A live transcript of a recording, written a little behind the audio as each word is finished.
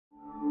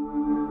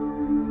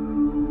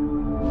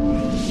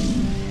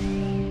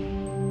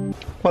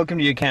Welcome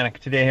to YOUCANIC.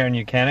 Today here on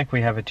YOUCANIC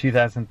we have a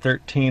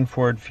 2013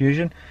 Ford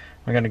Fusion.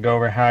 We're going to go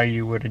over how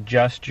you would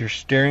adjust your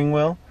steering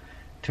wheel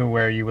to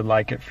where you would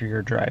like it for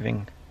your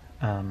driving,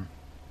 for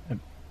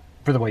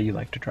the way you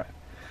like to drive.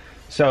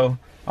 So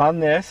on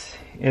this,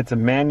 it's a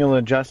manual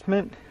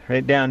adjustment.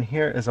 Right down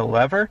here is a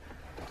lever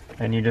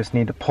and you just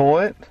need to pull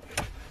it.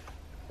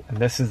 And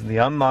this is the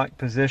unlock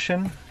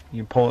position.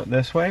 You pull it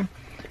this way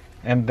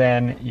and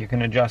then you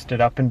can adjust it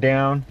up and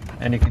down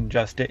and you can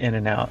adjust it in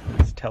and out.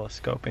 It's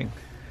telescoping.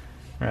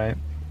 Right?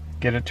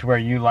 Get it to where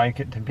you like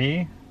it to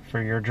be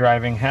for your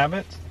driving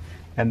habits,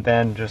 and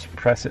then just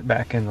press it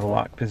back in the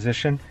lock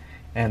position,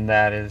 and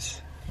that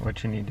is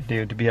what you need to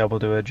do to be able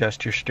to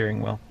adjust your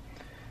steering wheel.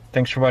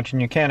 Thanks for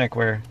watching YOUCANIC,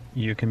 where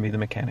you can be the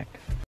mechanic.